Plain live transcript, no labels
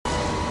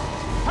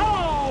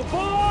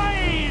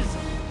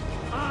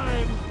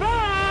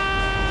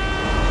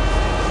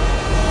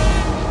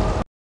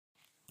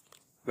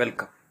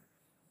Welcome.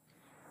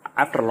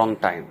 After a long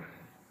time,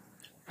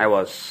 I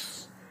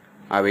was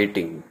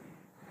awaiting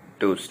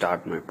to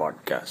start my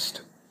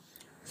podcast.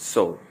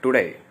 So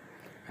today,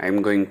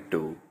 I'm going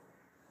to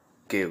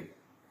give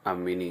a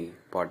mini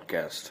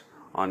podcast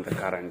on the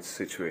current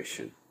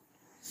situation,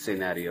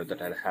 scenario that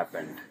had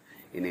happened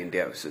in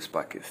India versus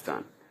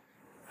Pakistan.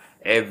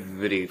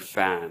 Every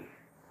fan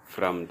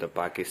from the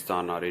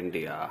Pakistan or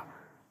India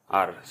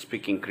are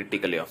speaking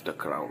critically of the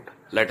crowd.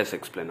 Let us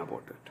explain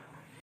about it.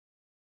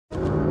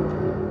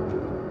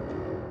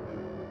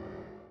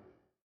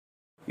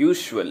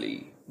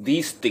 Usually,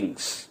 these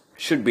things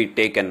should be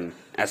taken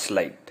as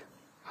light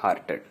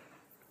hearted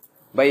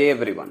by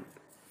everyone.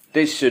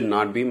 This should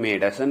not be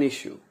made as an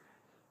issue.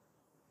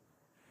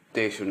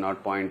 They should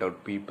not point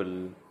out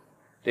people.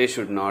 They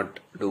should not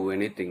do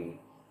anything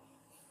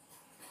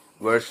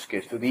worst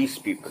case to these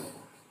people.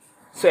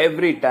 So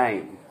every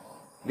time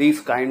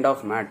these kind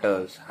of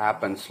matters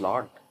happens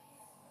lot,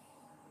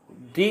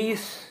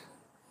 these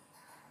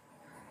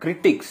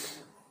critics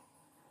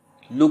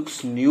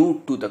looks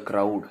new to the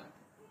crowd.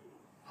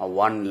 A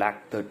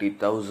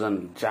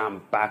 130,000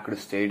 jam-packed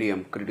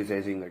stadium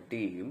criticizing a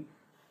team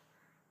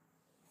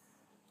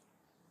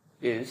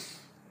is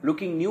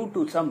looking new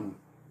to some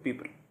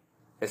people,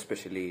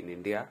 especially in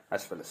India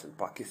as well as in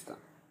Pakistan.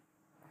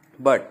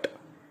 But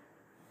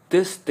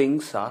these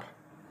things are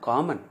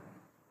common.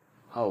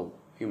 How,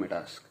 you might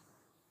ask?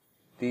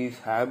 These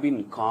have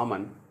been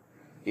common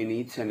in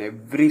each and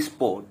every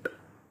sport,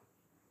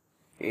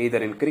 either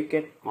in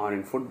cricket or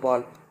in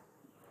football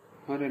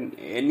or in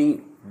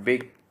any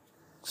big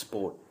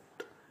sport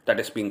that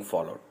is being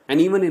followed,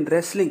 and even in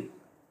wrestling.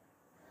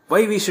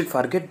 Why we should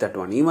forget that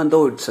one? Even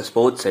though it's a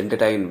sports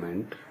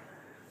entertainment,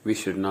 we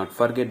should not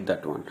forget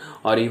that one.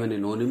 Or even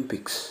in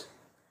Olympics,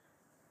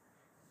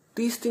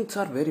 these things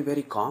are very,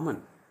 very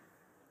common.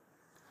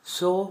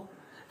 So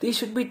they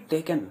should be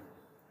taken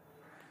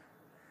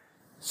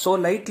so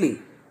lightly.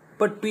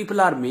 But people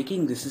are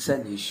making this as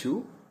an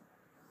issue.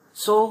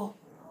 So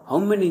how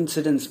many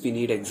incidents we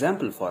need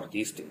example for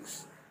these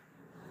things?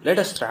 Let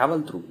us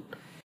travel through it.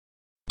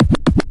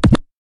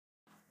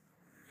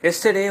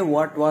 Yesterday,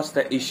 what was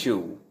the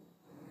issue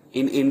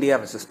in India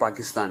versus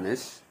Pakistan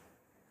is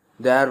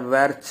there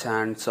were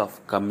chants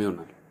of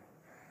communal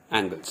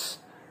angles.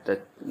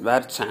 There were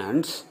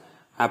chants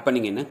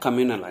happening in a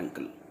communal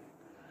angle.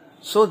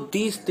 So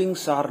these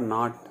things are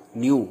not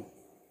new.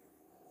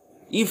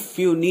 If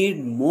you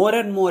need more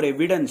and more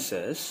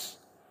evidences,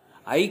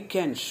 I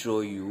can show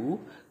you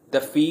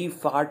the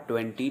FIFA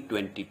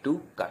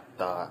 2022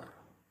 Qatar.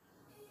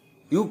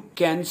 You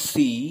can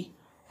see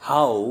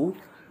how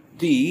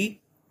the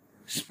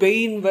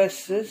Spain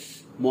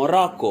versus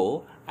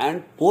Morocco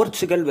and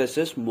Portugal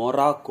versus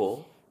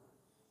Morocco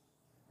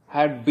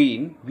had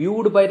been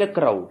viewed by the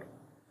crowd.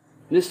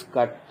 This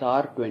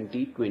Qatar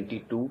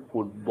 2022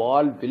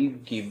 football will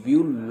give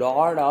you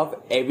lot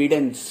of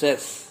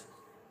evidences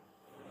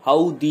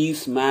how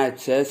these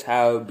matches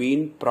have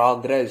been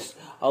progressed,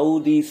 how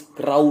these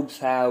crowds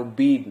have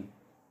been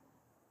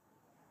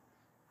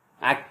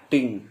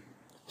acting.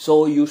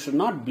 So you should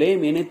not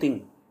blame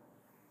anything.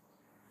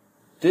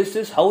 This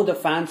is how the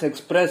fans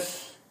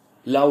express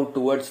love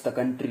towards the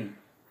country.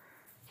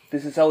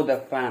 This is how the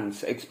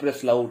fans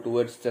express love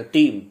towards the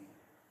team.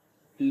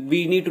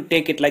 We need to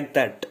take it like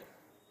that.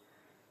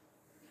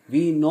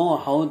 We know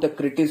how the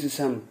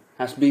criticism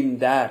has been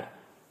there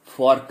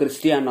for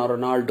Cristiano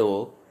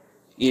Ronaldo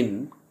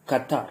in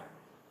Qatar.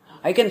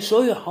 I can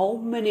show you how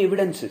many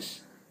evidences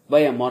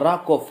by a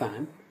Morocco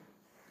fan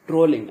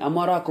trolling, a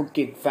Morocco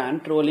kid fan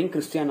trolling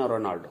Cristiano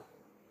Ronaldo.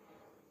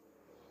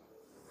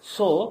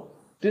 So,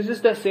 this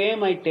is the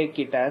same I take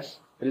it as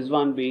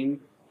Rizwan being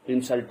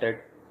insulted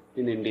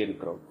in Indian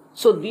crowd.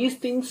 So these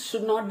things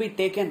should not be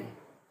taken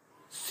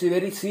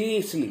very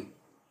seriously.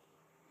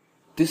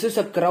 This is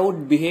a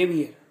crowd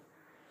behavior.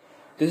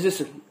 This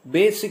is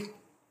basic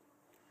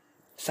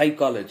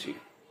psychology,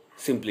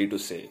 simply to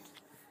say.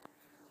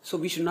 So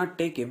we should not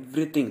take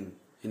everything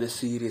in a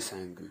serious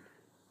angle.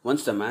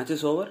 Once the match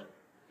is over,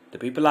 the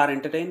people are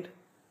entertained,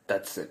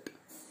 that's it.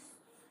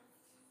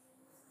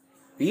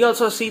 We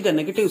also see the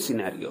negative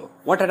scenario.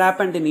 What had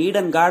happened in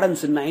Eden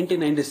Gardens in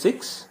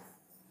 1996?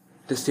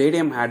 The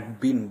stadium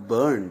had been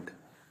burned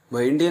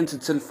by Indians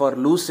itself for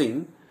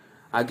losing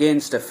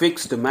against a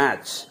fixed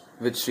match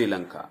with Sri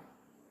Lanka.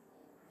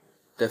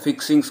 The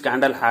fixing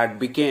scandal had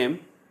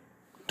become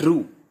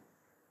true.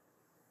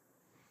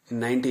 In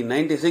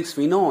 1996,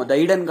 we know the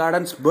Eden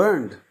Gardens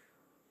burned.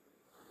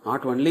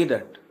 Not only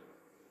that,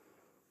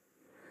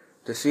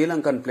 the Sri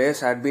Lankan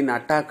players had been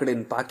attacked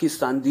in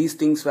Pakistan. These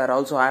things were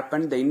also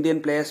happened. The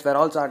Indian players were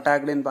also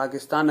attacked in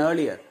Pakistan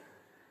earlier.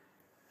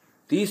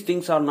 These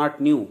things are not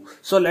new.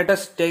 So let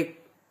us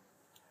take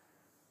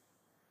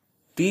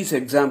these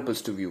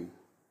examples to view.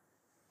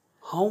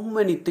 How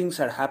many things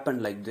had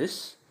happened like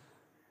this?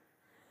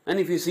 And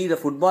if you see the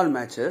football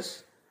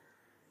matches,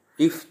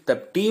 if the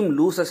team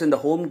loses in the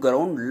home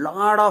ground,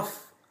 lot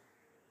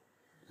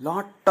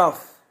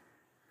of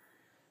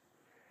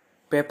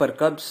paper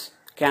cups,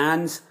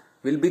 cans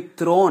will be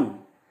thrown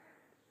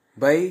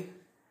by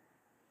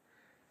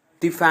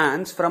the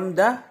fans from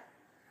the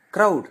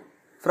crowd,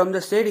 from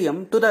the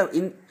stadium to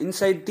the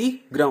inside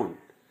the ground.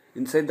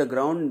 Inside the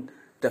ground,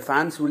 the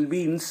fans will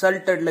be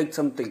insulted like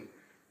something.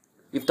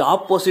 If the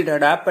opposite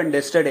had happened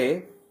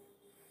yesterday,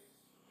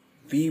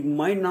 we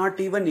might not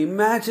even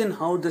imagine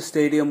how the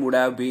stadium would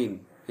have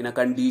been in a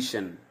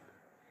condition.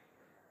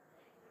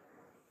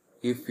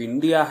 If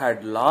India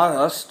had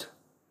lost,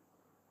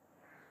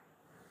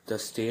 the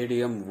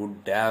stadium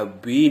would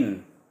have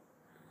been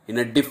in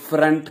a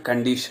different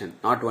condition.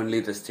 Not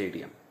only the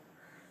stadium,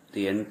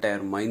 the entire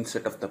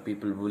mindset of the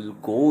people will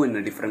go in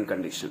a different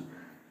condition.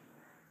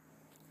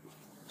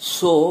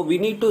 So we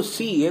need to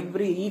see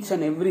each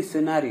and every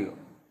scenario.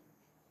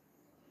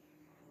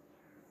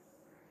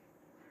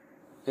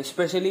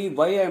 Especially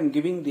why I am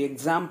giving the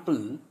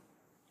example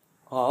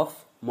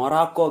of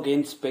Morocco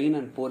against Spain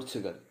and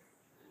Portugal.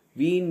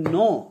 We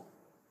know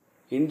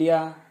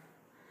Indian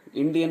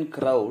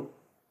crowd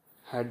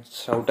had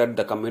shouted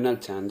the communal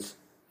chants.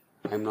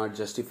 I am not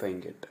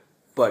justifying it.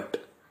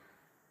 But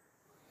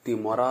the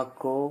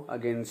Morocco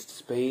against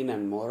Spain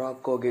and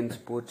Morocco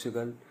against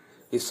Portugal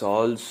is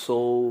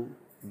also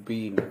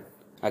been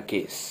a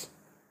case.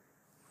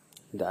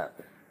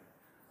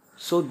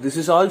 So this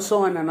is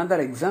also another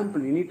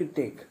example you need to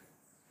take.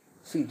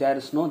 See, there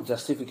is no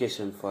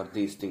justification for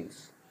these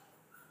things.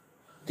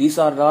 These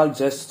are all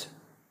just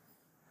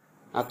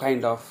a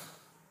kind of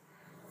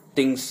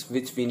things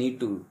which we need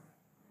to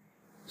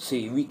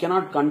see. We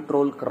cannot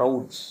control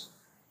crowds.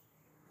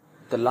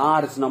 The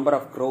large number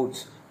of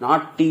crowds,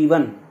 not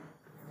even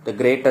the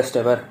greatest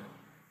ever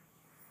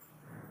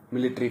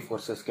military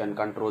forces can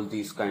control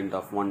these kind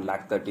of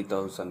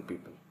 130,000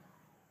 people.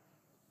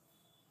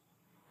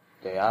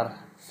 They are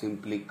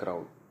simply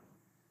crowd.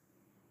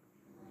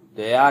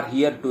 They are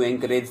here to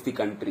encourage the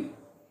country.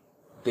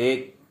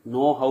 They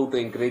know how to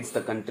encourage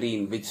the country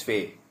in which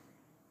way.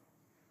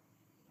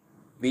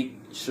 We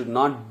should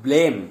not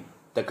blame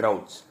the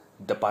crowds.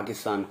 The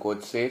Pakistan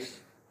coach says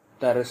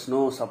there is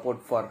no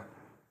support for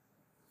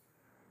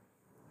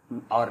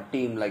our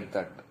team like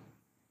that.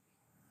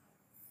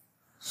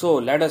 So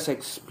let us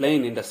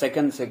explain in the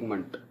second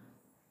segment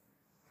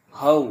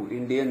how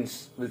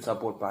Indians will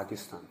support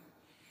Pakistan.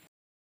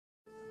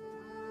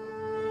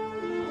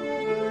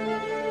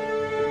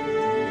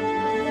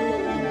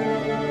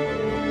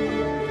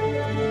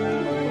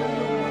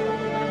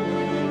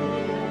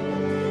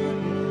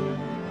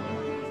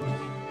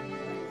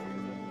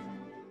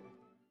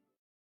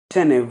 Each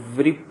and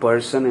every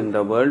person in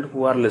the world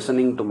who are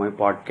listening to my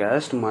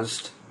podcast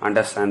must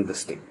understand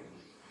this thing.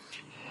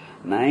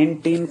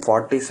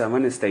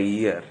 1947 is the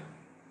year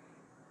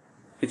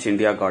which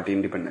India got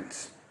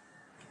independence.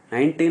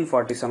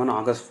 1947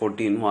 August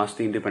 14 was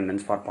the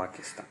independence for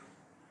Pakistan.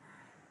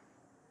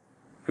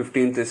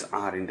 15th is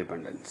our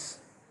independence.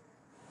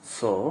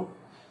 So,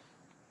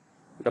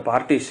 the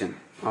partition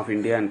of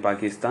India and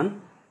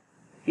Pakistan,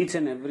 each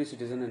and every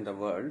citizen in the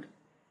world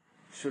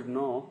should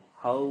know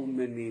how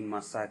many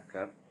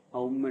massacre,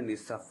 how many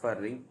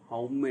suffering,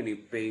 how many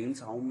pains,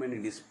 how many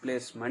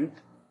displacement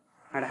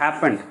had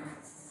happened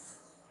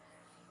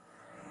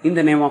in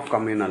the name of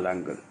communal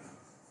angle.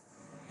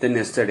 Then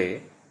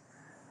yesterday,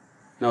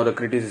 now the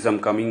criticism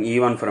coming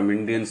even from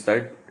Indians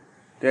that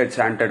they had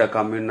chanted a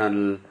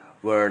communal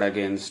word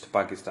against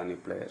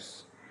Pakistani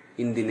players.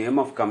 In the name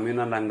of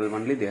communal angle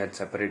only they had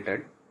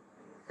separated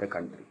the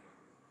country.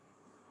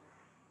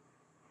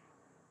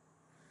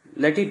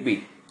 Let it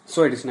be.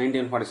 So it is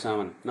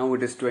 1947. Now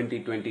it is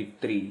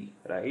 2023,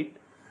 right?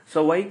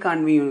 So why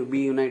can't we be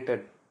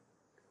united?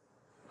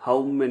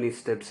 How many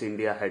steps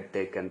India had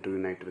taken to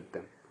unite with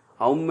them?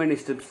 How many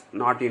steps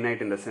not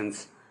unite in the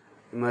sense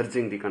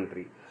merging the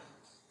country,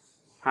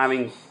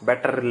 having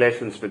better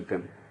relations with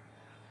them?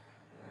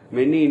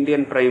 Many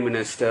Indian prime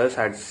ministers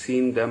had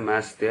seen them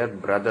as their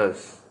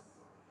brothers,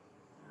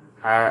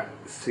 had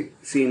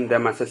seen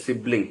them as a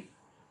sibling,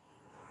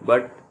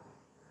 but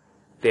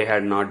they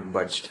had not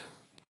budged.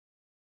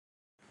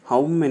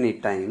 How many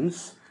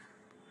times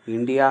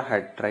India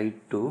had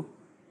tried to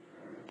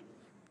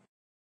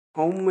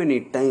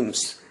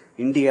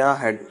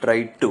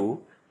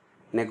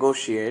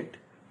negotiate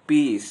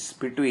peace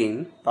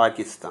between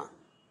Pakistan?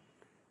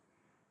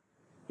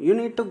 You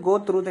need to go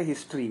through the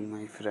history,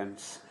 my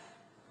friends.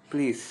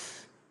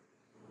 Please.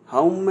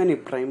 How many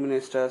prime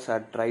ministers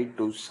had tried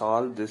to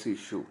solve this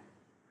issue?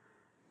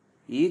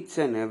 Each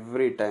and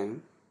every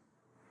time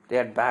they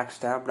had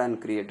backstabbed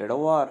and created a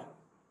war.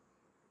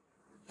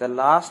 The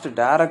last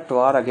direct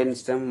war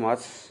against them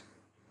was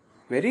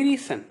very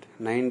recent,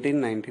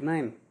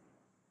 1999,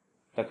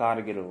 the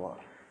Kargil war.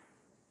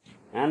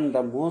 And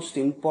the most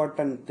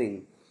important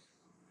thing,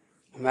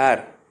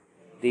 where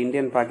the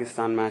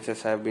Indian-Pakistan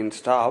matches have been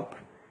stopped,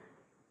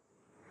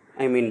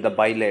 I mean the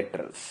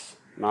bilaterals,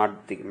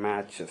 not the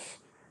matches.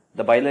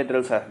 The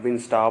bilaterals have been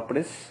stopped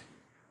is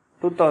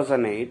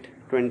 2008,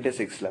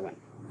 26/11.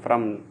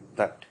 From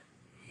that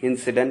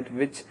incident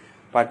which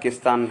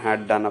Pakistan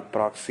had done a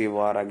proxy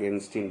war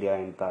against India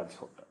in Taj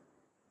Hotel.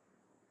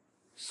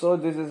 So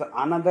this is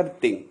another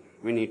thing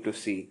we need to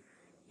see.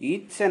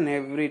 Each and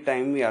every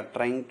time we are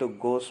trying to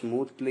go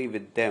smoothly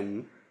with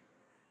them,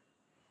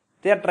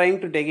 they are trying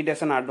to take it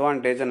as an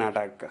advantage and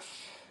attack us.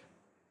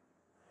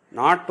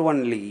 Not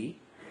only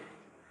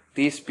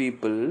these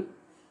people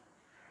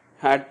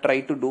had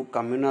tried to do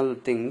communal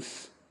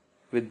things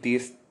with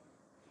these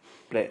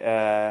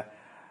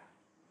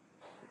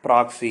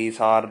proxies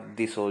or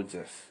the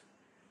soldiers.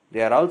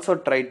 They are also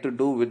tried to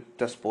do with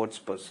the sports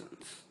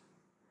persons,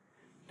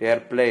 their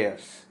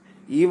players.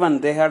 Even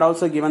they had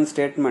also given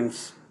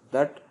statements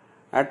that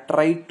had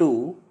tried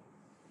to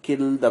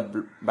kill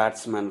the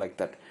batsman like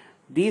that.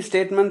 These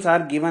statements are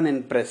given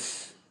in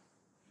press,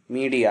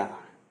 media.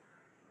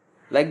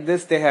 Like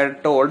this they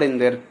had told in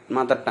their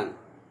mother tongue.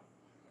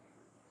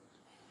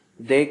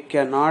 They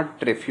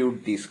cannot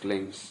refute these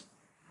claims.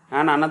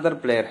 And another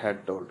player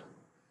had told,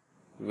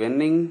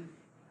 winning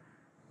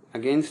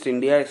against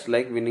India is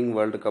like winning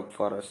World Cup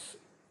for us.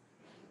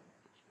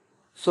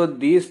 So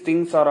these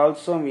things are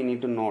also we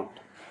need to note.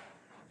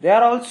 They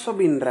are also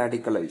been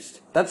radicalized.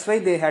 That's why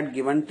they had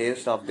given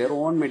taste of their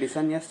own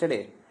medicine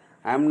yesterday.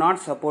 I am not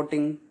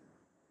supporting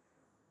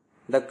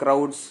the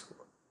crowd's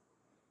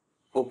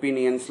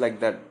opinions like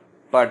that,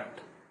 but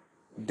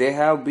they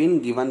have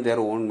been given their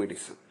own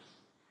medicine.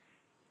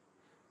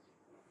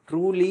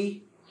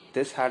 Truly,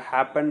 this had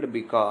happened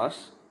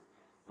because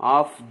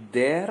of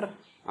their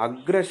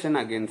aggression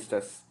against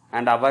us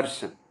and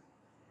aversion.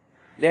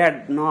 They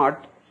had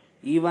not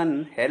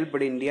even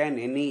helped India in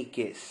any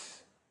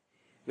case.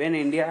 When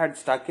India had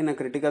stuck in a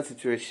critical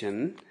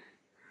situation,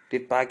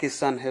 did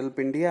Pakistan help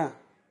India?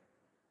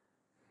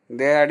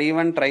 They had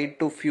even tried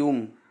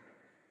to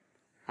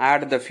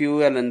add the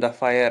fuel in the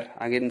fire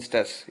against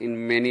us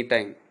in many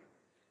times.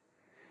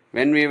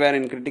 When we were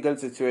in critical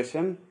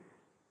situation,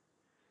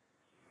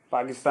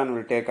 Pakistan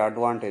will take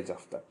advantage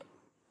of that.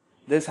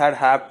 This had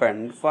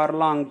happened for a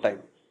long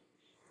time.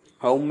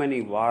 How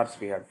many wars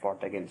we had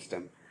fought against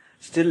them.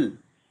 Still,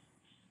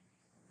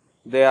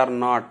 they are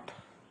not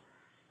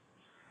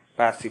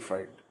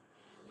pacified.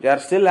 They are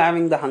still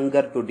having the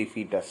hunger to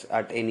defeat us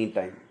at any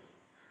time.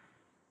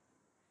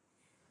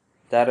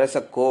 There is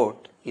a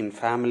quote in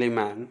Family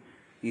Man.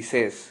 He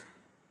says,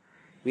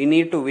 we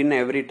need to win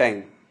every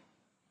time.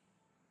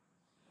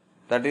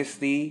 That is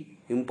the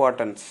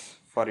importance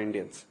for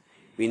Indians.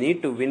 We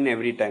need to win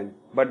every time,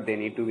 but they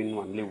need to win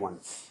only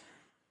once.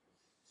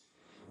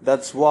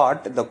 That's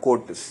what the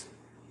quote is.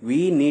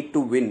 We need to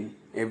win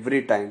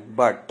every time,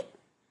 but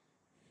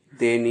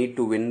they need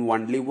to win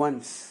only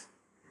once.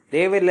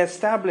 They will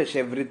establish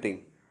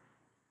everything.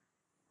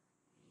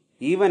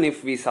 Even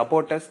if we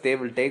support us, they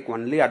will take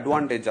only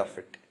advantage of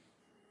it.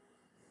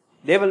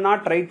 They will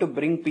not try to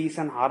bring peace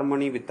and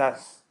harmony with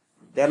us.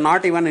 They are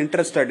not even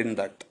interested in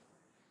that.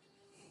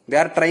 They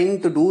are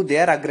trying to do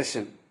their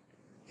aggression.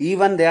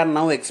 Even they are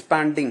now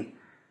expanding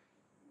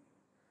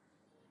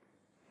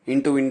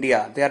into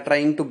India. They are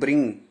trying to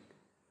bring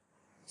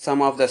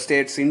some of the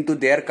states into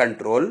their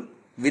control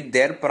with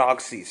their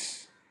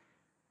proxies.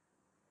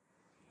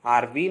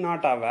 Are we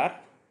not aware?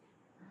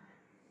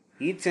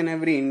 Each and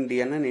every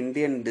Indian and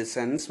Indian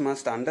descent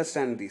must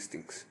understand these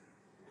things.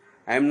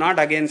 I am not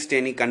against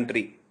any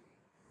country,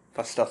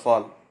 first of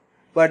all.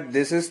 But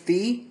this is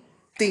the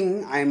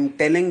thing I am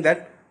telling,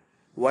 that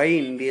why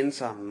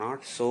Indians are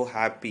not so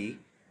happy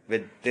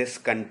with this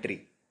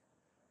country.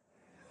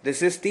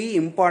 This is the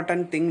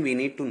important thing we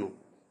need to know.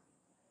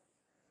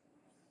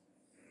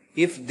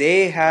 If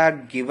they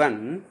had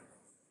given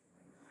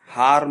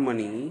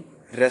harmony,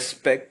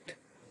 respect,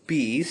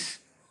 peace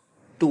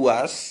to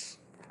us,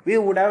 we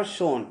would have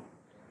shown,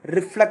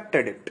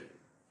 reflected it.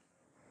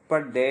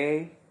 But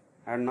they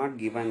are not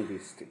given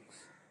these things.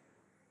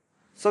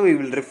 So we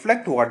will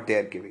reflect what they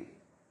are giving.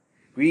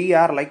 We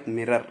are like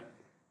mirror.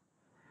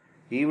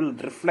 We will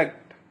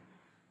reflect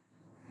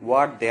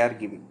what they are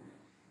giving.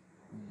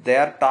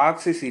 Their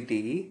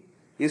toxicity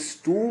is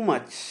too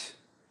much.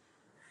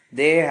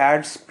 They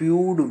had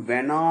spewed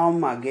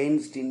venom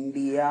against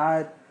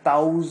India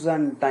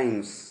 1,000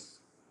 times.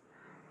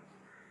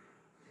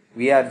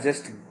 We are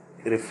just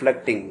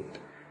reflecting it.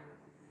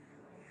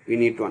 We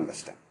need to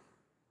understand.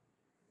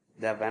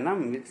 The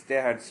venom which they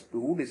had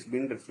spewed is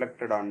being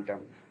reflected on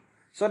them.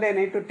 So they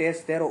need to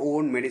taste their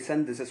own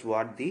medicine. This is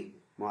what the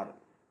moral.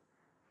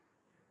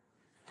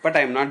 But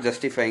I am not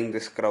justifying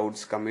this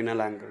crowd's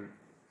communal anger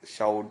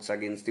shouts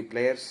against the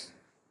players.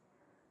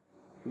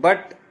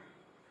 But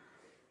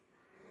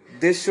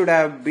this should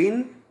have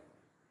been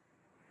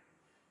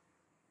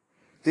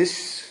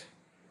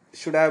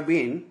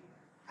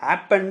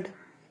happened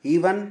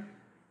even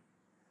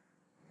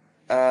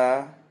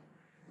a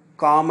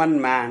common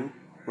man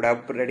would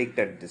have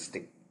predicted this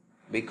thing.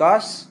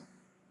 Because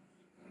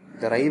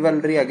the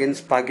rivalry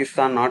against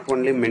Pakistan not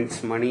only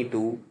meant money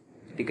to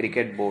the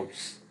cricket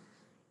boards.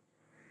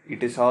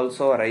 It is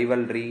also a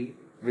rivalry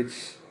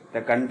which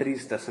the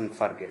countries doesn't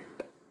forget.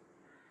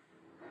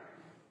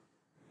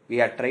 We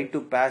had tried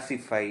to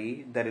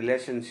pacify the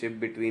relationship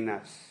between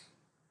us.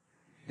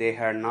 They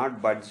had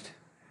not budged.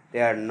 They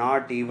had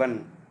not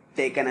even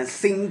taken a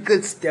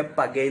single step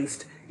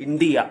against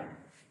India.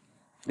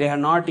 They had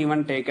not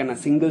even taken a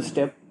single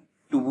step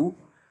to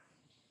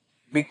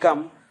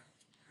become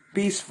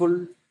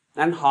peaceful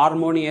and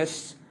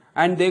harmonious,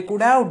 and they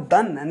could have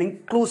done an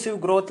inclusive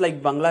growth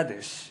like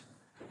Bangladesh.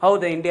 How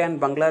the India and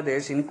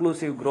Bangladesh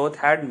inclusive growth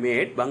had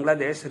made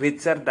Bangladesh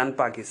richer than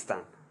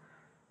Pakistan.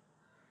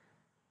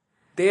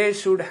 They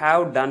should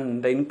have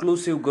done the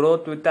inclusive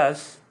growth with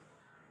us.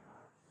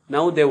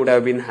 Now they would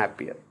have been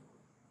happier.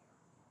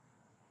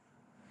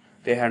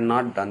 They had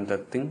not done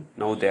that thing.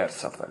 Now they are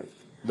suffering.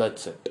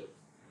 That's it.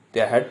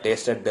 They had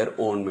tasted their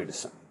own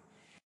medicine.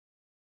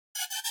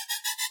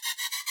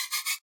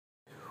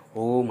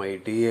 Oh my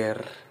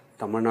dear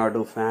Tamil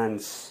Nadu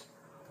fans,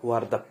 who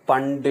are the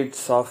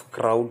pundits of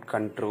crowd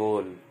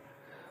control,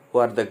 who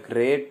are the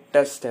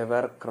greatest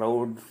ever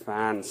crowd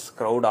fans,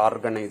 crowd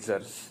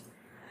organizers,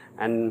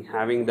 and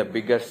having the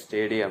biggest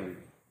stadium.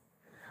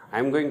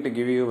 I'm going to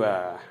give you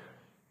a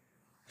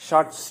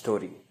short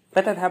story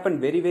that had happened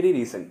very, very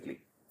recently.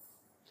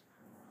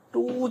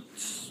 Two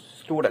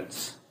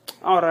students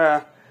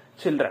or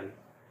children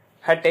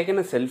had taken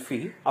a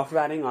selfie of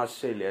wearing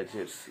Australia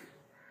jersey.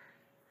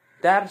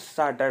 There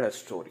started a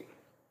story.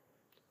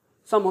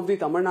 Some of the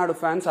Tamil Nadu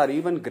fans are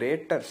even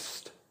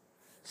greatest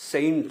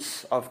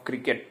saints of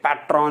cricket,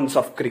 patrons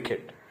of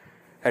cricket,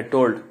 had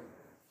told,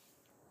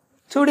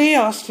 today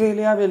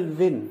Australia will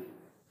win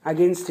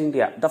against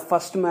India. The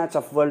first match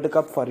of World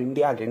Cup for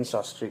India against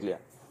Australia.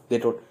 They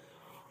told,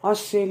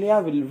 Australia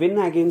will win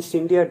against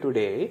India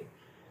today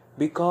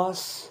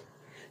because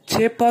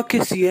Chepak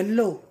is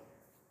yellow.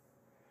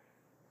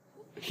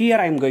 Here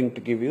I am going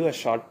to give you a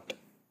short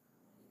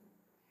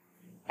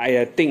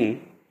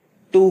thing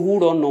to who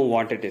don't know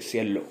what it is,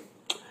 yellow.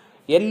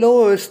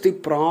 Yellow is the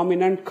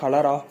prominent color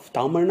of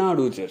Tamil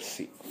Nadu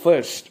jersey.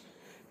 First,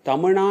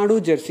 Tamil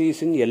Nadu jersey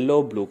is in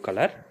yellow-blue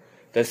color.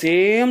 The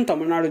same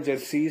Tamil Nadu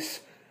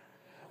jersey's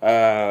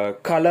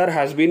color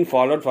has been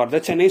followed for the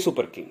Chennai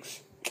Super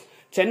Kings.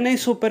 Chennai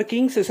Super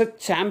Kings is a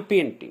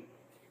champion team.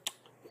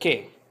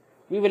 Okay,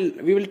 we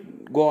will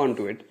go on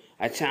to it.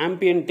 A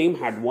champion team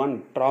had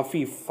won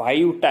trophy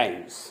 5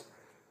 times.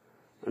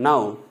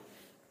 Now,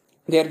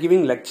 they are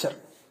giving lecture.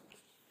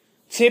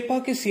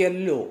 Chepak is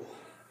yellow.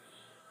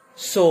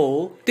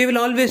 So, they will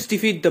always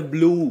defeat the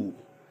blue.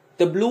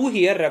 The blue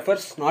here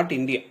refers not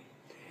India.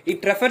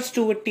 It refers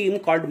to a team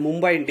called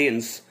Mumbai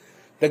Indians,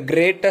 the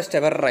greatest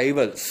ever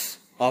rivals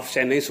of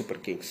Chennai Super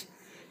Kings.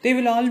 They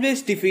will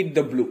always defeat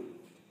the blue.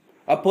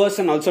 A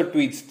person also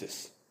tweets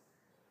this.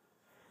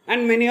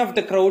 And many of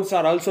the crowds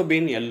are also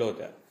being yellow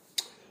there.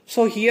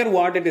 So here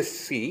what it is,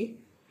 see,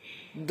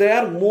 they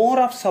are more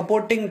of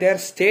supporting their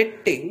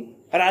state team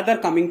rather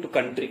coming to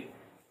country.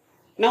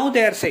 Now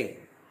they are saying,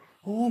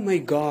 oh my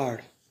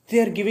God, they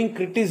are giving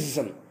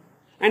criticism.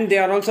 And they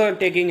are also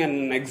taking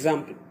an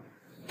example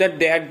that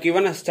they had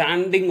given a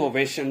standing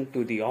ovation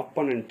to the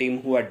opponent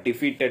team who had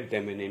defeated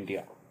them in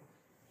India.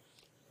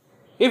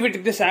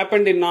 If this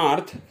happened in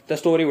North, the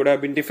story would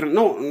have been different.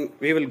 No,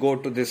 we will go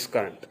to this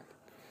current.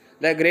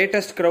 The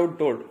greatest crowd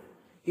told,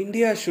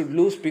 India should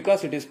lose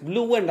because it is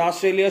blue and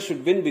Australia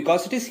should win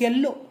because it is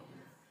yellow.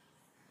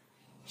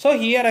 So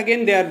here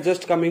again they are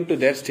just coming to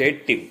their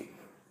state team.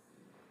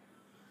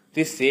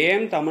 The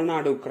same Tamil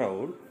Nadu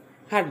crowd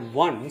had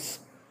once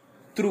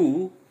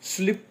threw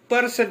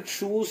slippers and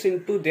shoes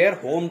into their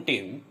home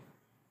team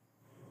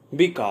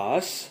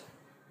because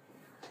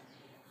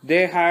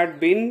they had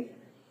been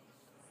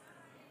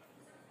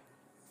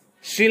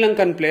Sri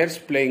Lankan players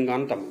playing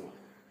on Tamil Nadu.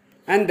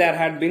 And there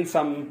had been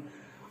some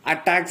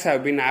attacks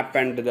have been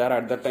happened there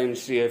at the time.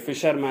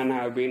 Fishermen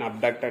have been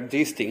abducted,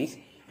 these things.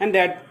 And they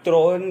had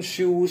thrown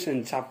shoes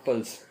and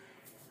chappals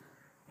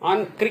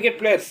on cricket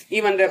players,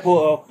 even their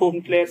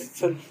home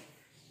players.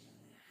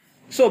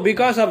 So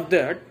because of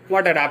that,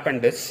 what had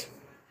happened is,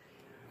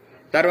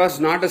 there was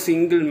not a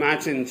single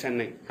match in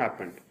Chennai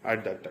happened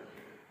at that time.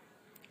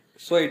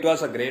 So it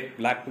was a great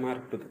black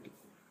mark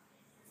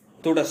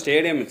to the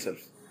stadium itself.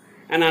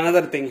 And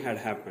another thing had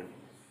happened.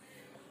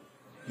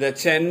 The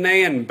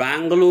Chennai and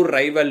Bangalore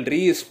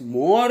rivalry is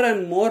more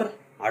and more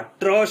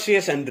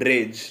atrocious and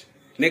rage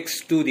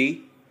next to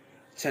the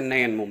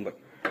Chennai and Mumbai.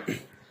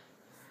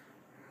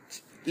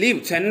 Leave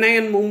Chennai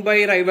and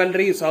Mumbai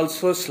rivalry is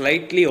also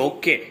slightly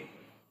okay.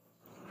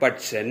 But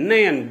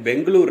Chennai and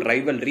Bangalore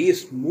rivalry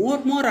is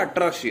more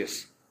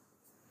atrocious.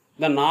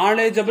 The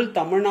knowledgeable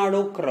Tamil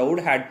Nadu crowd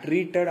had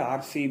treated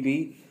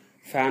RCB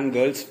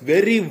fangirls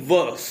very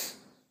worse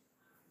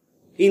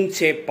in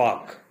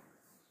Chepak.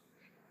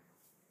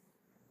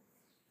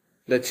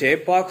 The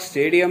Chepak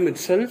stadium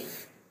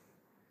itself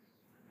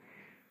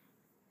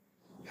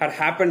had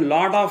happened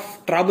lot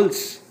of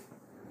troubles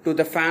to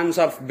the fans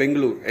of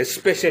Bangalore,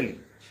 especially.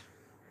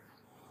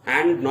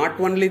 And not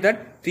only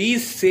that,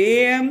 these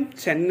same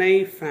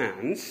Chennai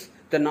fans,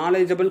 the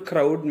knowledgeable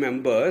crowd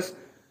members,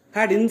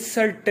 had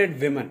insulted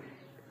women,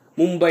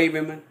 Mumbai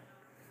women,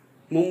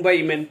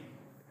 Mumbai men,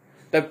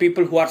 the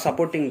people who are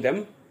supporting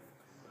them.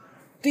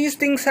 These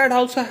things had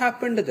also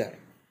happened there.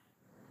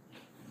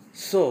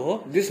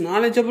 So, these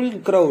knowledgeable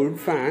crowd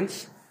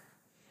fans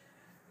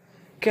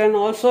can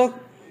also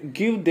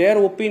give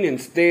their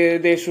opinions.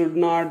 They should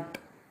not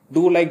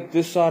do like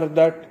this or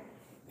that.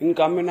 in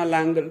communal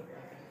angle.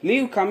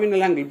 Leave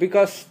communal angle,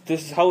 because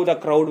this is how the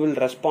crowd will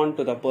respond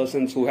to the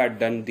persons who had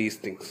done these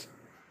things.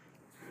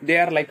 They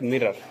are like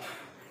mirror.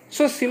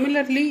 So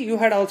similarly, you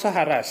had also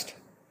harassed.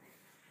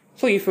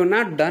 So if you have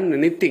not done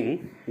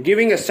anything,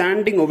 giving a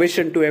standing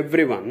ovation to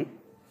everyone,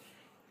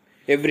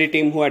 every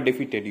team who had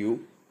defeated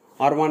you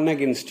or won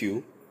against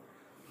you,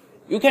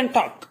 you can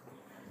talk.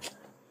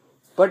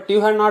 But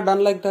you have not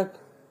done like that.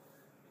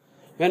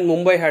 When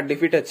Mumbai had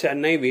defeated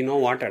Chennai, we know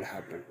what had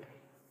happened.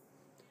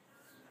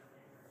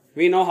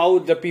 We know how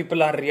the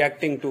people are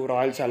reacting to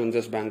Royal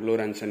Challengers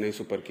Bangalore and Chennai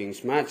Super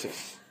Kings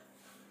matches.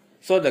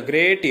 So the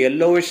great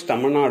yellowish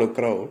Tamil Nadu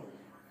crowd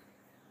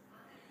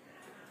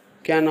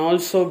can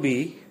also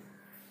be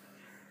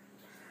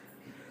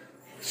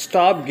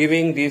stop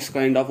giving these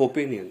kind of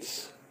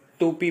opinions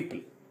to people.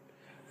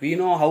 We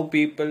know how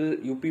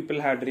you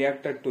people had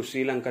reacted to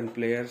Sri Lankan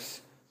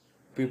players.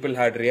 People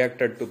had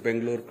reacted to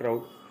Bangalore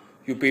crowd.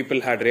 You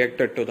people had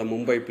reacted to the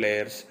Mumbai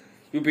players.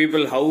 You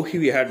people how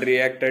we had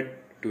reacted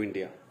to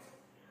India.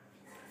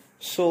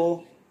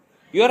 So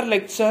your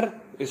lecture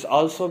is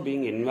also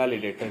being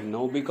invalidated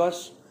now,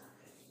 because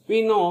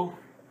we know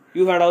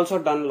you had also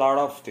done a lot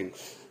of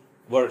things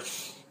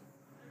worse.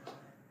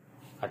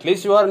 At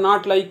least you are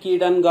not like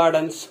Eden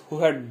Gardens, who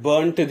had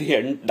burnt the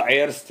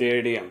entire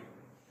stadium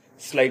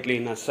slightly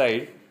in a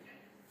side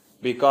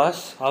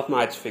because of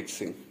match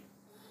fixing.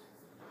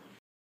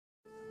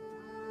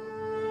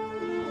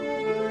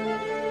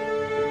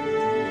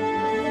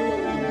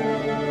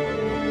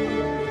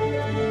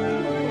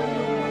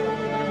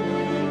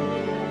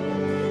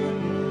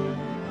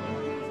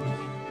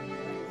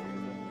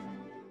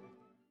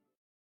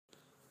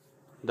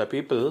 The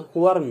people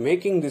who are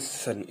making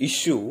this an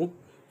issue,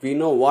 we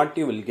know what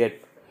you will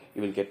get.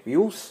 You will get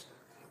views.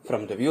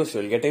 From the views,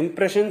 you will get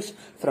impressions.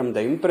 From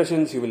the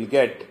impressions, you will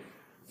get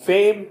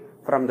fame.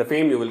 From the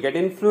fame, you will get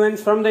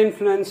influence. From the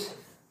influence,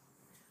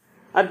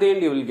 at the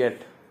end, you will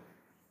get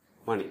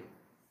money.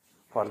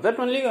 For that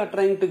only, you are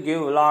trying to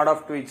give a lot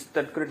of tweets,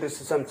 that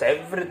criticisms,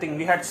 everything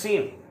we had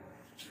seen.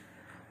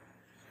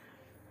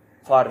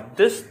 For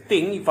this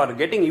thing, for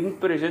getting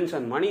impressions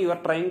and money, you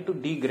are trying to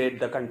degrade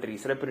the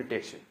country's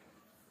reputation.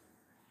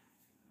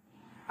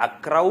 A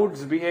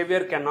crowd's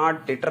behavior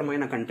cannot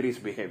determine a country's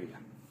behavior.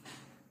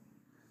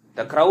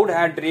 The crowd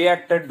had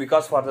reacted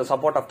because for the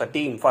support of the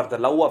team, for the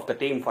love of the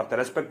team, for the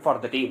respect for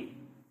the team,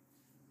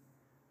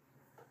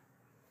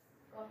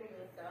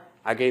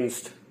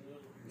 against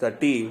the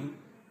team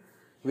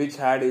which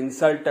had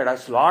insulted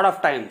us a lot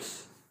of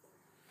times.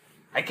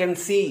 I can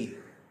see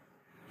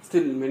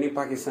still many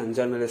Pakistan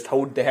journalists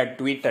how they had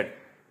tweeted,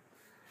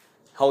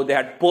 how they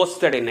had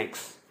posted in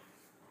X.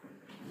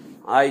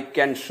 I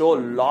can show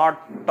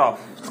lot of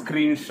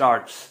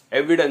screenshots,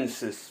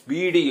 evidences,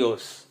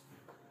 videos,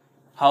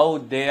 how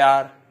they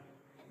are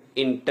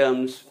in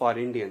terms for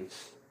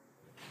Indians.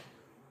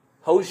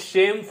 How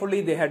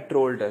shamefully they had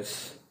trolled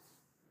us.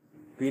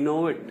 We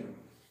know it.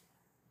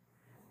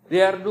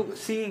 They are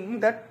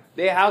seeing that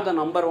they have the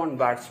number one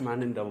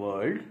batsman in the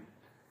world,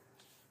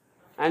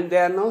 and they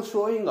are now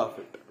showing off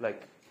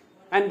it.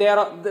 And they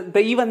are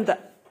even the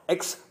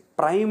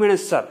ex-prime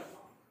minister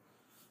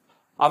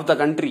of the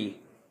country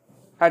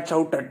had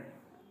shouted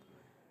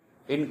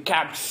in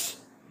caps.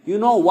 You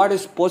know what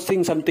is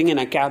posting something in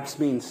a caps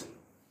means?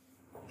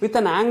 With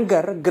an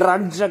anger,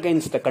 grudge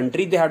against the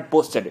country, they had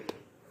posted it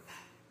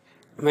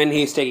when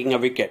he is taking a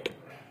wicket.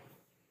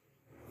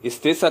 Is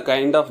this a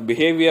kind of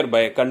behavior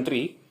by a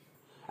country?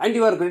 And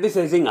you are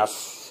criticizing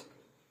us.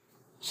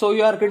 So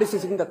you are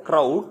criticizing the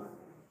crowd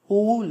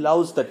who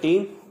loves the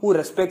team, who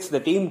respects the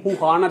team, who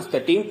honors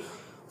the team.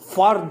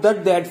 For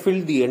that they had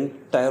filled the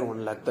entire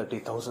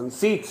 130,000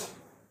 seats.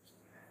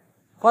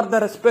 For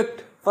the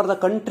respect, for the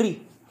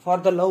country, for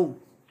the love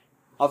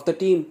of the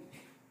team.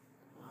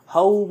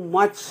 How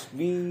much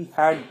we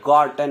had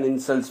gotten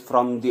insults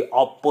from the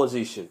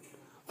opposition,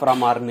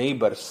 from our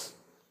neighbors.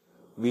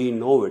 We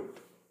know it.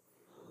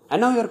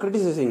 And now you are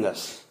criticizing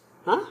us.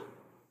 Huh?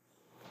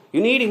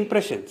 You need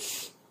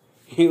impressions.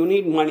 You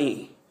need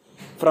money.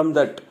 From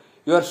that,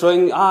 you are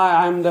showing,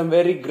 I am the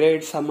very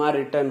great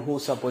Samaritan who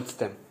supports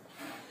them.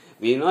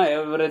 We know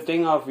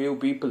everything of you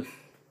people.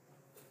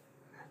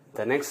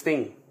 The next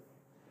thing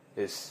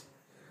is,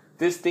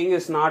 this thing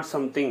is not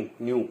something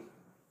new.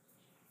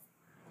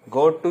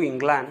 Go to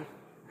England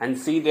and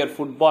see their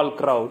football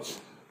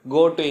crowds.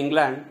 Go to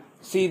England,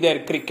 see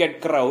their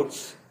cricket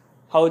crowds,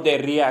 how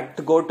they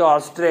react. Go to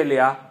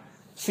Australia,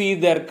 see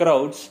their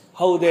crowds,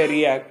 how they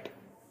react.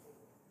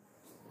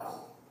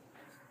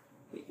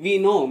 We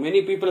know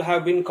many people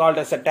have been called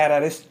as a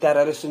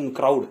terrorist in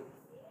crowd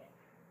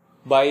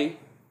by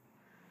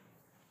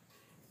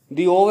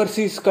the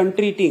overseas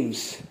country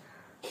teams.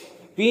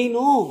 We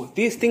know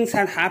these things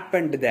had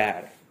happened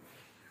there.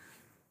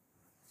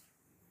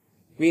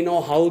 We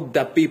know how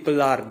the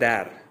people are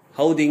there,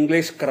 how the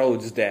English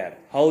crowds there,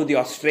 how the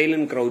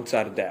Australian crowds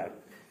are there.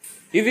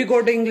 If we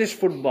go to English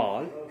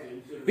football,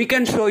 we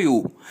can show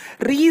you.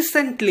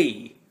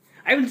 Recently,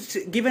 I will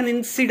give an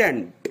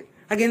incident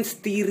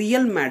against the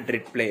Real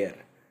Madrid player,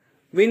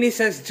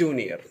 Vinicius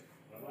Jr.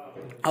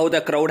 how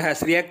the crowd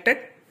has reacted?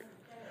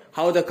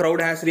 How the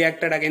crowd has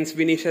reacted against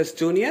Vinicius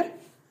Jr.?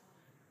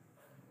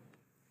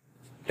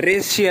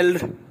 Racial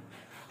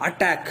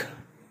attack.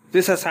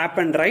 This has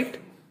happened, right?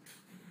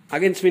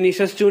 Against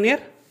Vinicius Jr.?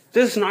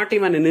 This is not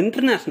even an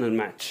international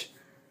match.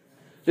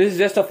 This is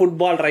just a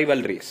football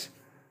rivalries.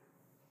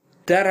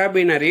 There have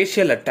been a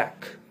racial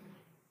attack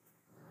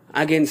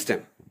against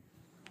him.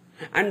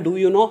 And do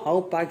you know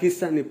how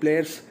Pakistani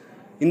players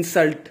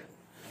insult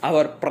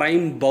our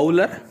prime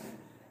bowler?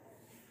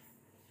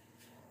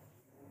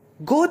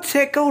 Go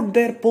check out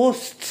their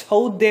posts,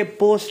 how they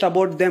post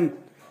about them.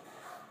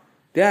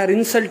 They are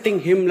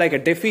insulting him like a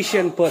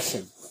deficient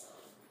person.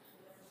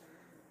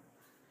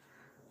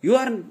 You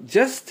are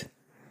just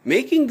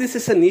making this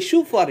as an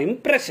issue for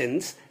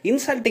impressions,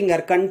 insulting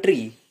our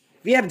country.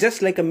 We are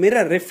just like a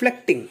mirror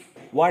reflecting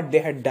what they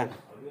had done.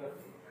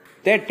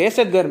 They had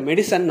tasted their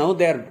medicine, now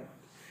they are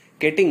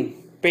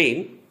getting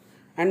pain,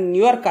 and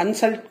you are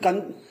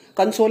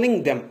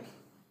consoling them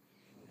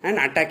and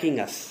attacking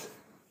us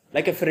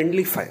like a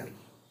friendly fire.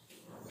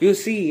 You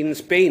see in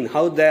Spain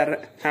how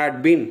there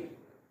had been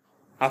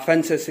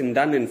offences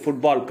done in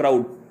football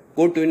crowd.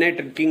 Go to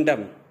United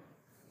Kingdom.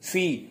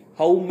 See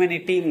how many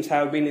teams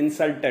have been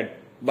insulted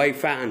by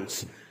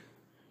fans.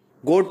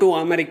 Go to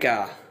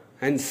America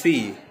and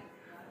see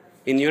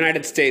in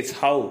United States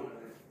how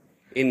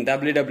in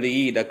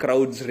WWE the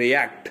crowds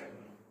react.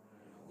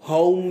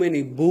 How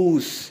many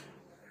boos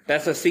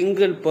does a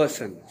single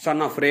person,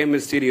 son of Rey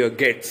Mysterio,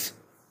 gets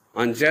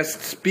on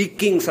just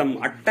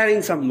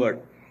uttering some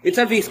word?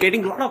 Itself he is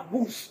getting a lot of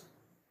boos.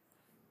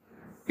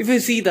 If you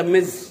see the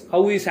Miz,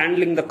 how he is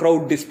handling the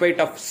crowd despite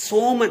of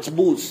so much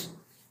boos.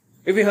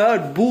 If you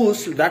heard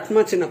boos that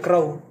much in a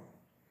crowd,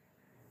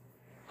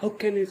 how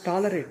can you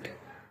tolerate?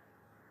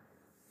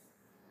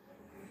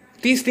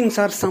 These things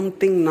are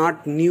something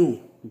not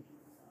new.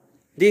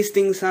 These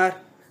things are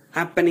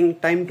happening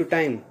time to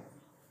time.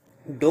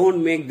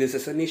 Don't make this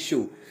as an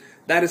issue.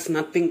 There is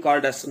nothing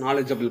called as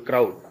knowledgeable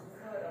crowd.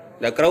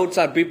 The crowds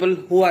are people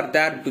who are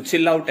there to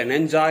chill out and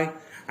enjoy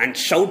and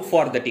shout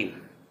for the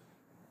team.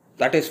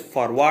 That is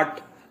for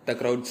what the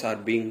crowds are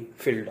being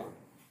filled on.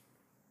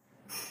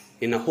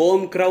 In a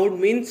home crowd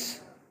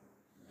means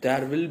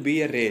there will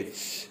be a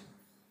rage.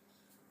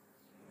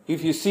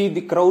 If you see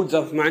the crowds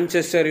of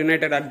Manchester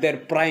United at their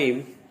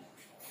prime,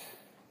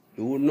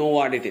 you would know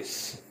what it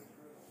is.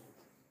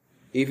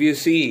 If you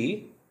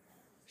see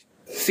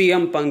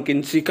CM Punk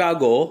in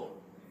Chicago,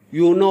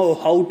 you know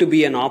how to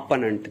be an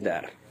opponent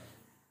there.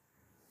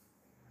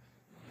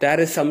 There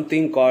is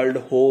something called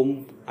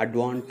home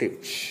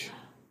advantage.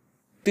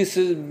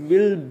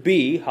 Will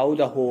be how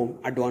the home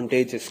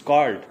advantage is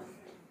called.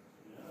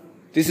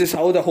 This is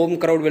how the home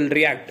crowd will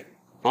react.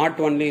 Not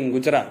only in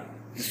Gujarat.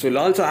 This will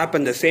also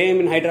happen the same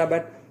in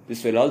Hyderabad.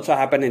 This will also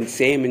happen in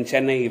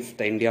Chennai if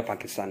the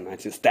India-Pakistan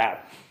match is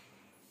there.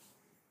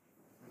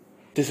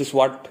 This is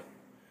what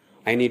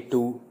I need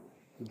to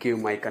give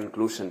my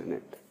conclusion in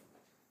it.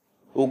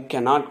 You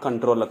cannot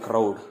control a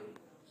crowd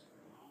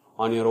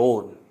on your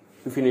own.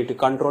 If you need to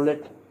control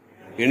it,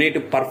 you need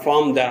to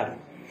perform there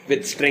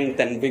with strength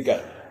and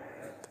vigor.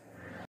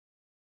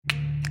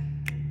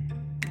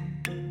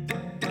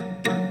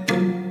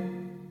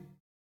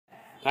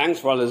 Thanks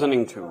for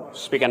listening to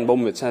Speak and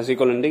Boom with Sasi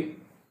Kolandi.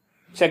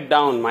 Check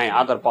down my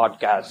other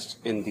podcasts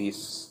in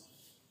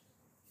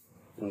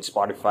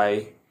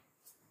Spotify,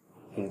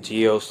 in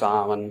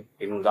JioSaavn,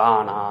 in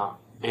Ghana,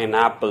 in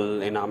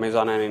Apple, in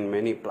Amazon, and in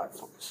many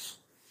platforms.